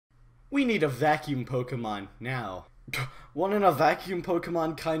We need a vacuum Pokemon now. Wouldn't a vacuum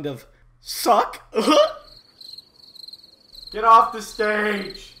Pokemon kind of suck? Get off the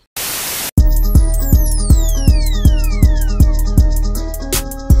stage!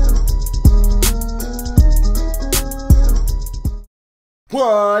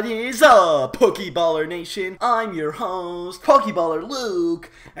 What is up, PokeBaller Nation? I'm your host, PokeBallerLuke,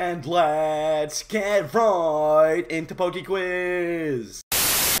 and let's get right into PokeQuiz!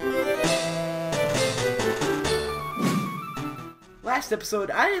 Last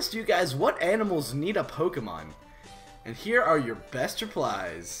episode, I asked you guys what animals need a Pokemon, and here are your best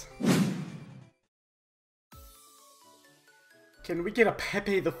replies. Can we get a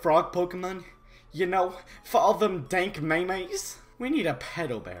Pepe the Frog Pokemon? You know, for all them dank maymays? We need a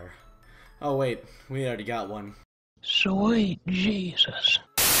pedo bear. Oh wait, we already got one. Sweet Jesus.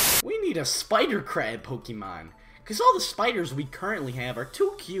 We need a spider crab Pokemon, cause all the spiders we currently have are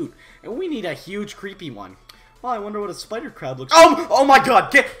too cute, and we need a huge creepy one. Well, I wonder what a spider crab looks like. Oh my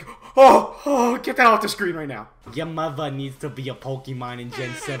god, get that off the screen right now. Your mother needs to be a Pokemon in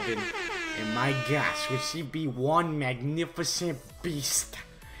Gen 7. And my gosh, would she be one magnificent beast.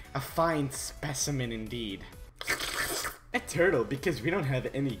 A fine specimen indeed. A turtle, because we don't have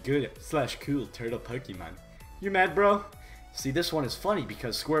any good/cool turtle Pokemon. You mad, bro? See, this one is funny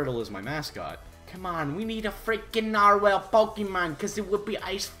because Squirtle is my mascot. Come on, we need a freaking Narwhal Pokemon, because it would be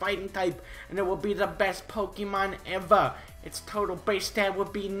ice fighting type, and it would be the best Pokemon ever. Its total base stat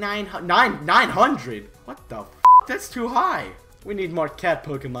would be 900? What the f***? That's too high. We need more cat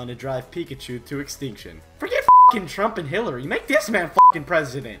Pokemon to drive Pikachu to extinction. Forget f***ing Trump and Hillary, make this man f***ing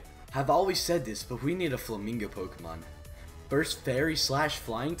president. I've always said this, but we need a Flamingo Pokemon. First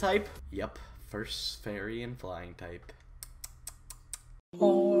fairy/flying type? Yep, first fairy and flying type.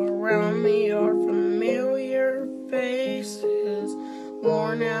 All around me are familiar faces,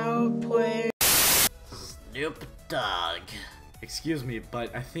 worn out places. Snoop Dogg. Excuse me,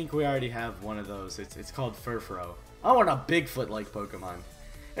 but I think we already have one of those. It's called Furfro. I want a Bigfoot-like Pokemon.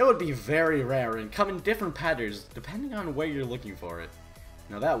 It would be very rare and come in different patterns depending on where you're looking for it.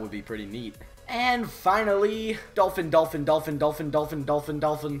 Now that would be pretty neat. And finally, dolphin, and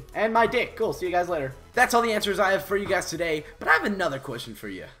my dick. Cool, see you guys later. That's all the answers I have for you guys today, but I have another question for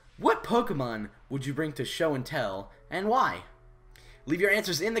you. What Pokemon would you bring to show and tell, and why? Leave your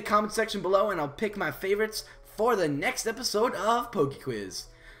answers in the comment section below, and I'll pick my favorites for the next episode of PokeQuiz.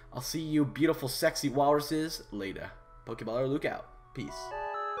 I'll see you beautiful, sexy walruses later. PokeBallerLuke out. Peace.